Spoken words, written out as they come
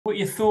What are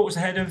your thoughts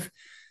ahead of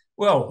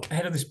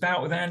this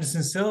bout with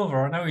Anderson Silva?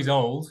 I know he's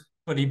old,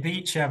 but he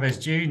beat Chavez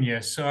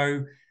Jr.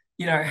 So,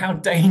 how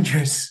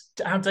dangerous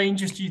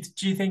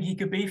do you think he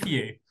could be for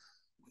you?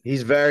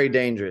 He's very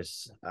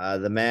dangerous.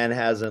 The man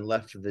hasn't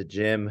left the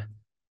gym.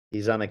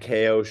 He's on a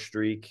KO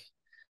streak.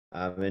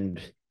 And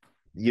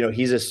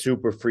he's a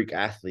super freak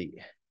athlete.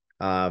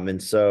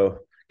 And so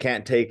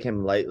can't take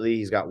him lightly.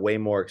 He's got way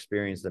more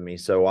experience than me.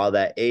 So while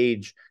that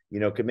age,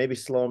 could maybe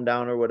slow him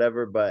down or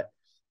whatever, but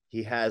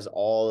he has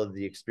all of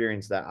the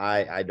experience that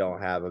I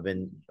don't have. I've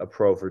been a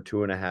pro for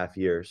 2.5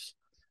 years.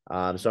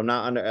 So I'm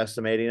not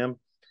underestimating him,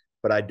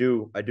 but I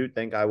do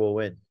think I will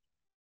win.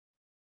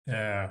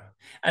 Yeah.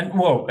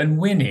 And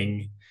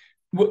winning,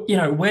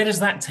 where does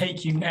that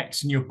take you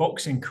next in your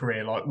boxing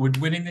career? Like, would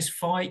winning this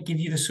fight give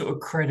you the sort of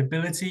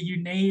credibility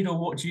you need, or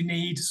what do you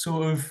need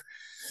sort of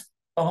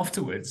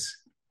afterwards?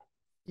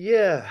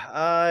 Yeah,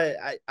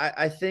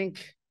 I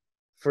think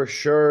for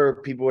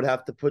sure people would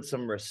have to put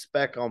some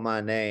respect on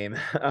my name.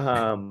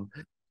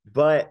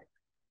 But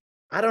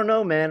I don't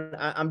know, man.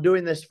 I'm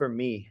doing this for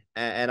me,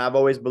 and I've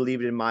always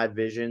believed in my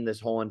vision this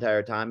whole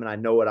entire time, and I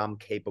know what I'm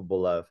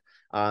capable of.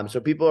 So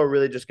people are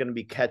really just going to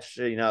be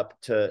catching up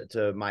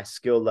to my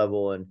skill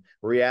level, and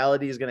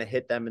reality is going to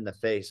hit them in the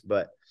face.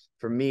 But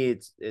for me,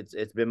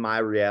 it's been my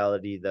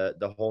reality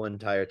the whole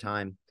entire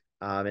time.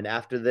 And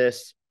after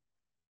this,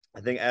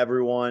 I think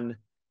everyone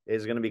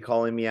is going to be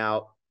calling me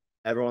out.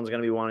 Everyone's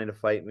going to be wanting to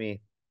fight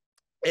me.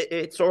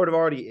 It sort of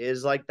already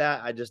is like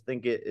that. I just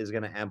think it is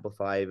going to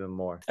amplify even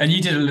more. And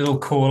you did a little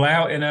call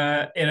out in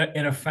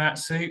a fat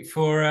suit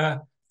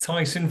for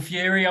Tyson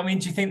Fury. I mean,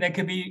 do you think there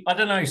could be, I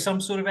don't know,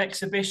 some sort of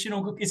exhibition,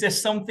 or is there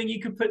something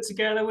you could put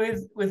together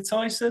with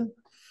Tyson?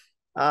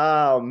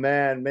 Oh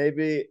man,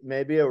 maybe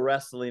a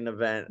wrestling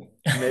event.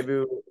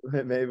 Maybe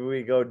maybe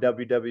we go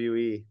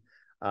WWE.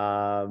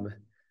 Um,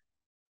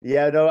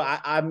 yeah, no,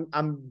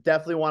 I'm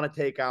definitely want to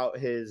take out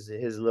his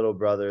little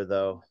brother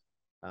though.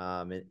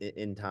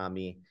 In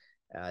Tommy,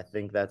 I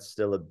think that's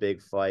still a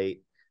big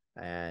fight,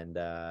 and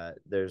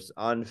there's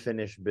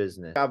unfinished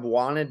business. I've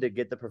wanted to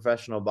get the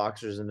professional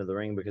boxers into the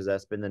ring because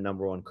that's been the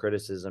number one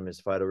criticism: is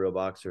fight a real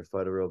boxer,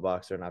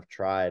 and I've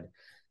tried,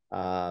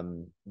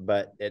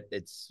 but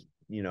it's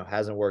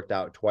hasn't worked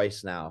out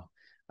twice now,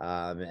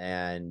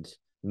 and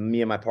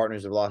me and my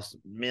partners have lost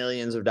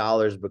millions of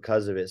dollars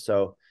because of it.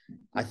 So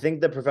I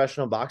think the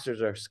professional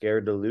boxers are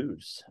scared to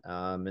lose,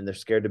 and they're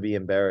scared to be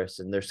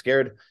embarrassed, and they're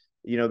scared,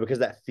 because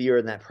that fear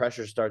and that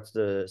pressure starts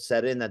to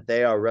set in that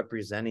they are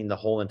representing the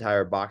whole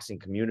entire boxing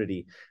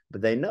community.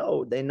 But they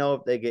know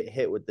if they get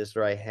hit with this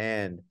right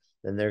hand,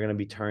 then they're going to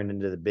be turned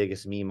into the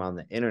biggest meme on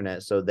the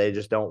internet. So they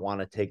just don't want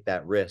to take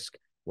that risk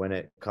when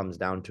it comes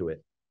down to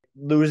it.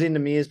 Losing to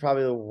me is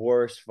probably the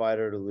worst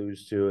fighter to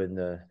lose to in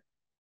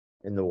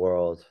the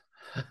world.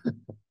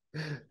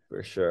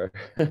 For sure.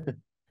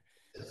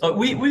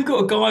 We've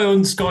got a guy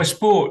on Sky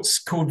Sports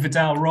called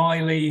Viddal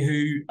Riley,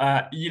 who,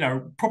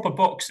 proper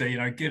boxer,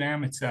 good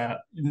amateur,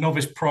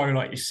 novice pro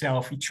like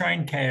yourself. He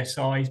trained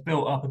KSI. He's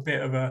built up a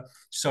bit of a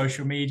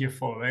social media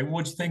following.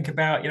 What do you think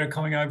about,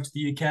 coming over to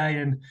the UK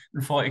and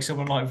fighting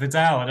someone like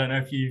Vidal? I don't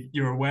know if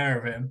you're aware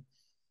of him.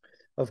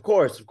 Of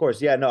course, of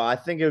course. Yeah, no, I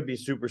think it would be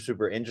super,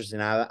 super interesting.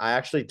 I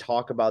actually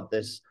talk about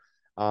this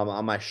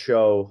on my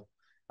show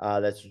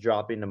that's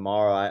dropping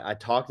tomorrow. I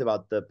talked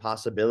about the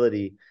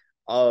possibility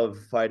of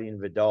fighting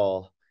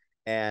Vidal,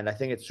 and I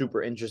think it's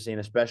super interesting,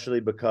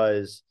 especially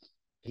because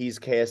he's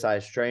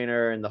KSI's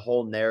trainer and the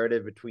whole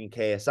narrative between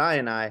KSI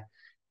and I.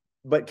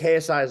 But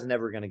KSI is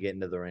never going to get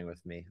into the ring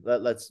with me.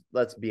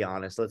 Let's be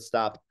honest. Let's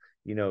stop,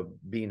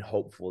 being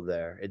hopeful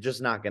there. It's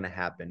just not going to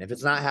happen. If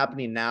it's not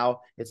happening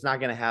now, it's not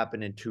going to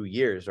happen in 2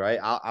 years, right?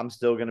 I'm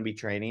still going to be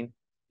training.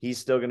 He's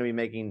still going to be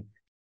making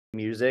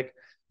music.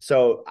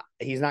 So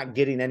he's not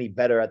getting any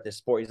better at this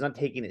sport. He's not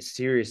taking it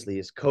seriously.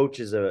 His coach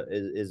is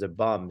a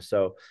bum.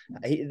 So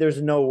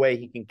there's no way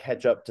he can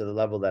catch up to the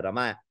level that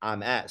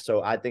I'm at.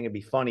 So I think it'd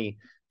be funny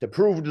to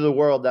prove to the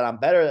world that I'm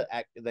better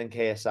than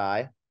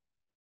KSI,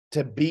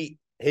 to beat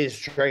his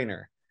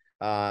trainer.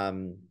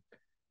 Um,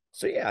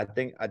 so yeah, I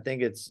think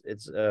it's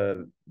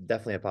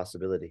definitely a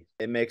possibility.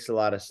 It makes a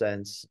lot of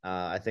sense.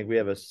 I think we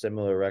have a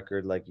similar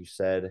record, like you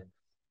said.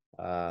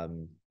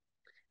 Um,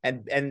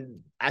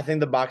 and I think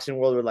the boxing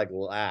world would like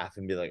laugh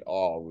and be like,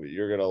 "Oh,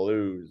 you're gonna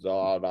lose."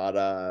 Oh, da,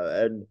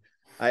 da. And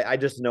I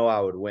just know I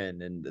would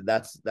win, and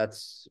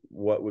that's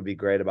what would be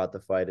great about the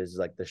fight is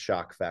like the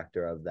shock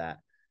factor of that.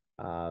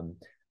 Um,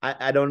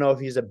 I don't know if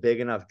he's a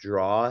big enough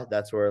draw.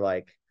 That's where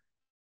like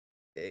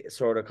it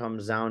sort of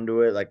comes down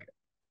to it. Like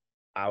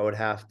I would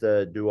have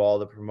to do all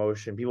the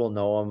promotion. People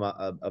know him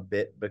a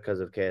bit because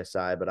of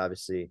KSI, but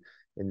obviously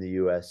in the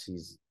US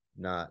he's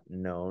not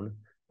known.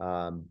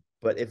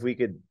 But if we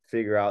could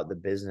figure out the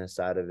business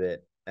side of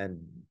it,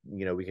 and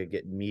we could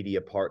get media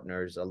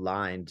partners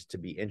aligned to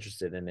be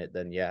interested in it,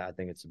 then yeah, I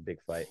think it's a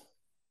big fight.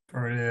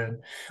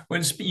 Brilliant.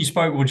 When you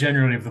spoke more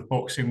generally of the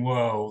boxing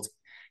world,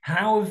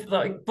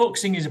 like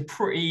boxing is a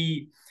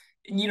pretty,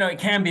 it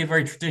can be a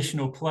very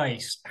traditional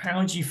place.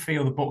 How do you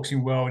feel the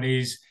boxing world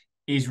is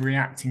is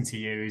reacting to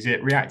you? Is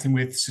it reacting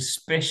with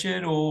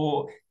suspicion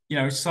or,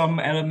 some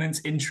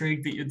elements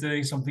intrigue that you're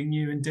doing something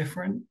new and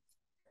different?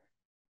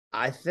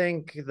 I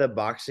think the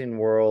boxing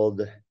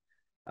world,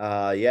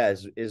 yeah,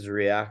 is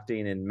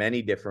reacting in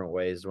many different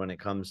ways when it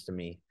comes to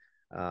me.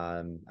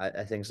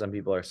 I think some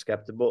people are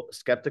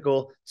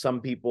skeptical.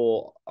 Some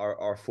people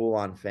are full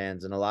on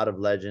fans, and a lot of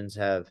legends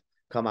have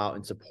come out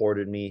and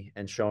supported me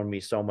and shown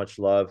me so much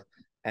love.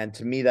 And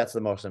to me, that's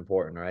the most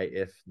important, right?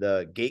 If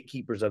the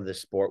gatekeepers of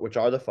this sport, which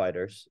are the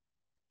fighters,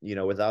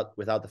 without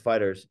the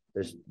fighters,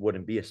 this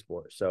wouldn't be a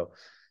sport. So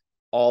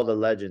all the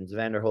legends,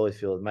 Vander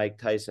Holyfield, Mike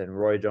Tyson,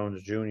 Roy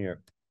Jones Jr.,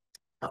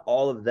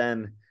 all of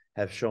them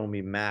have shown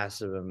me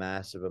massive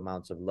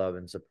amounts of love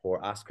and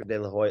support. Oscar De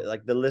La Hoya,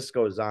 like the list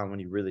goes on when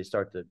you really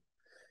start to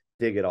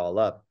dig it all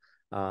up.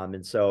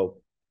 And so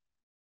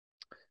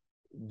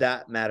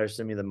that matters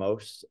to me the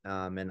most.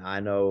 And I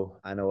know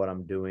what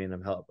I'm doing.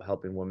 I'm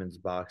helping women's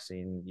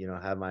boxing,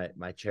 have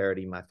my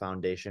charity, my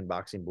foundation,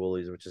 Boxing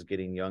Bullies, which is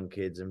getting young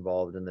kids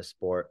involved in the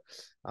sport.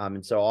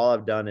 And so all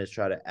I've done is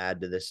try to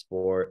add to this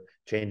sport,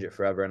 change it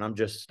forever. And I'm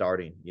just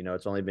starting,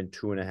 it's only been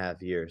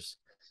 2.5 years.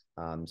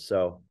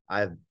 So I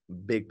have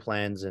big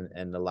plans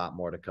and a lot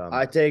more to come.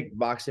 I take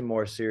boxing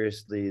more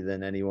seriously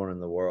than anyone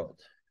in the world.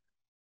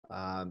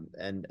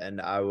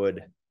 And I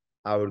would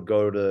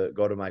go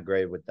to my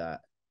grave with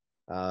that.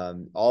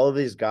 All of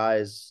these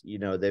guys,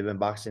 they've been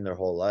boxing their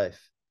whole life.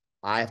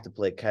 I have to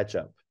play catch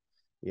up,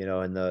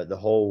 and the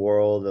whole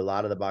world, a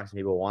lot of the boxing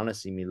people want to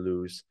see me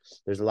lose.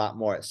 There's a lot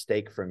more at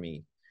stake for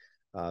me.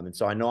 And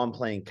so I know I'm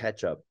playing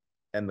catch up.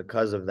 And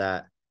because of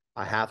that,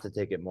 I have to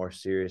take it more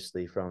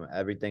seriously, from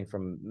everything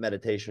from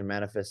meditation,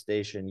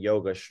 manifestation,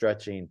 yoga,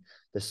 stretching,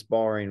 the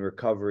sparring,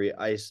 recovery,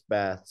 ice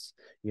baths,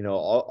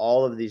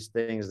 all of these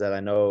things that I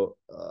know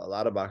a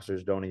lot of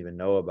boxers don't even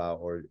know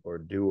about or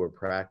do or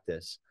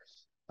practice.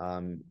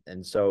 And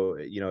so,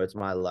 it's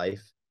my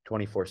life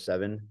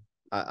 24/7.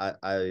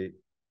 I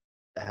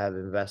have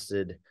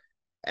invested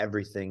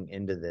everything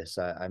into this.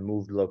 I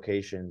moved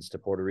locations to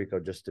Puerto Rico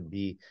just to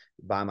be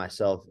by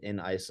myself in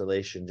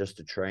isolation, just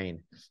to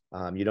train.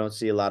 You don't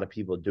see a lot of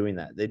people doing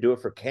that. They do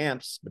it for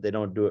camps, but they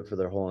don't do it for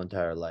their whole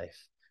entire life.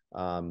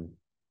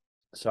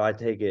 So I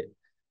take it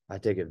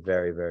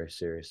very, very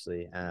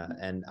seriously.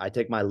 And I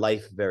take my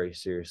life very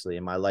seriously,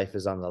 and my life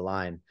is on the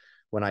line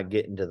when I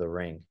get into the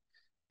ring.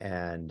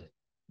 And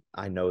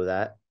I know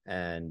that,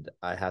 and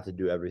I have to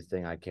do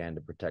everything I can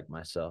to protect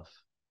myself.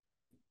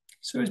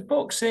 So has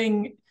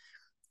boxing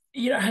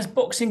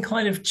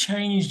kind of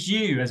changed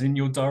you, as in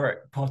your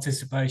direct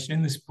participation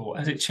in the sport?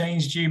 Has it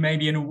changed you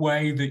maybe in a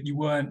way that you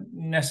weren't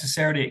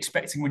necessarily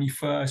expecting when you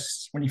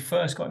first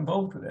got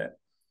involved with it?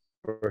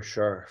 For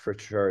sure, for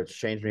sure. It's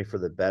changed me for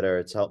the better.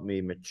 It's helped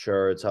me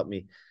mature. It's helped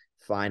me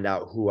find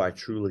out who I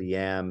truly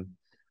am.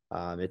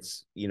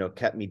 It's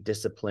kept me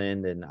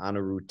disciplined and on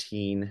a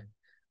routine.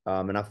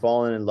 And I've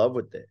fallen in love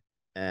with it.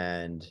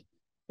 And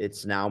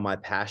it's now my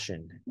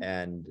passion.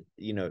 And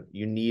you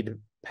need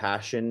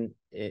passion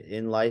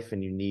in life,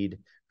 and you need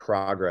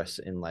progress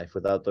in life.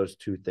 Without those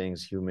two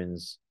things,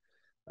 humans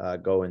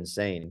go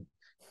insane.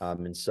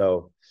 And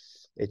so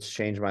it's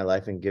changed my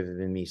life and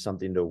given me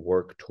something to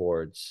work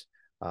towards,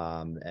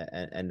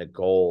 and a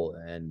goal.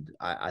 And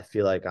I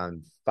feel like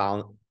I'm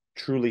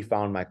truly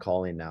found my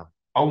calling now.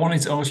 I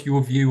wanted to ask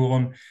your view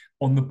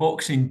on the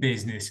boxing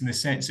business, in the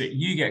sense that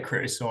you get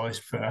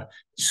criticised for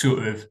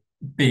sort of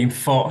being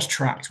fast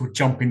tracked or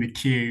jumping the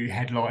queue,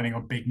 headlining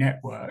on big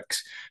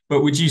networks.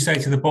 But would you say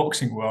to the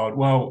boxing world,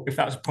 well, if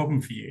that's a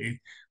problem for you,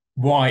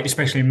 why,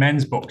 especially in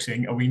men's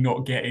boxing, are we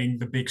not getting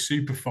the big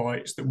super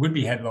fights that would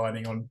be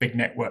headlining on big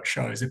network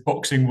shows? If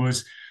boxing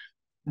was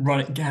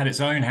had its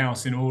own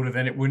house in order,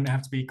 then it wouldn't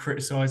have to be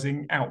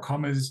criticizing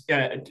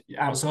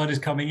outsiders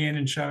coming in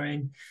and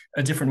showing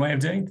a different way of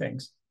doing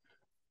things.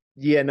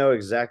 Yeah, no,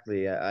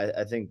 exactly.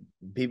 I think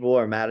people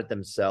are mad at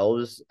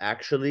themselves.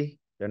 Actually,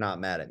 they're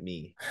not mad at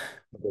me.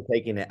 They're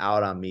taking it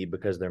out on me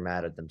because they're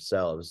mad at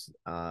themselves.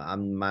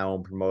 I'm my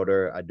own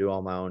promoter. I do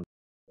all my own.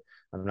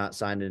 I'm not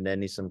signed into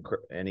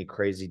any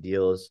crazy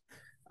deals.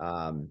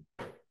 Um,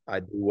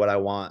 I do what I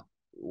want,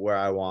 where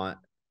I want,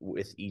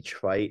 with each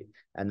fight,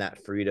 and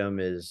that freedom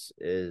is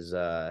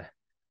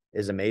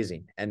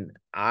amazing. And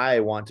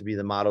I want to be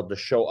the model to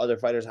show other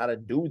fighters how to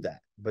do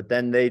that. But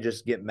then they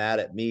just get mad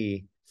at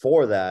me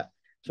for that.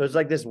 So it's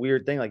like this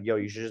weird thing, like, yo,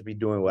 you should just be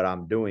doing what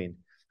I'm doing.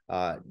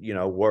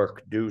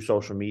 Work, do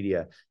social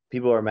media.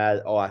 People are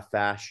mad. Oh, I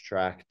fast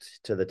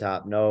tracked to the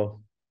top.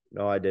 No,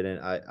 I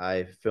didn't.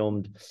 I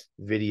filmed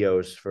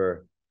videos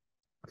for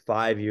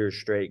 5 years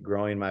straight,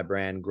 growing my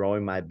brand,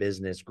 growing my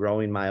business,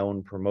 growing my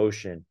own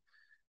promotion,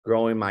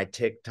 growing my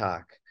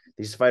TikTok.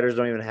 These fighters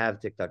don't even have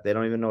TikTok. They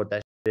don't even know what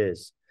that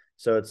is.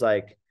 So it's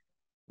like,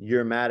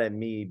 you're mad at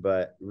me,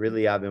 but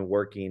really I've been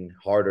working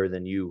harder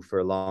than you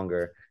for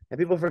longer. And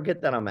people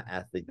forget that I'm an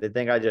athlete. They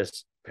think I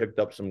just picked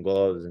up some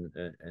gloves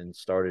and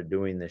started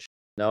doing this.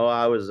 No,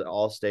 I was an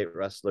all-state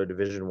wrestler,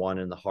 Division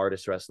I, in the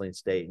hardest wrestling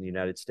state in the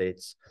United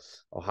States,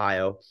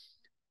 Ohio.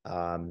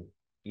 Um,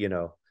 you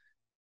know,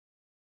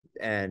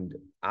 and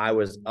I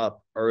was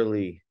up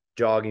early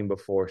jogging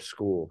before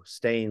school,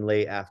 staying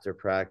late after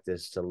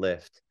practice to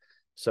lift.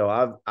 So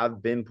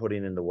I've been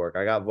putting in the work.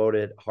 I got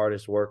voted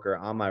hardest worker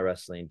on my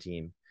wrestling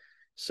team.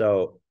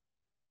 So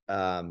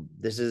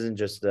this isn't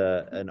just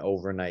an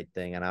overnight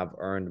thing, and I've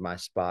earned my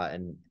spot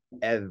in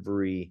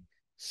every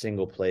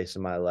single place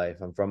in my life.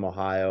 I'm from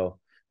Ohio,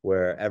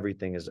 where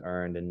everything is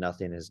earned and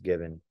nothing is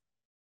given.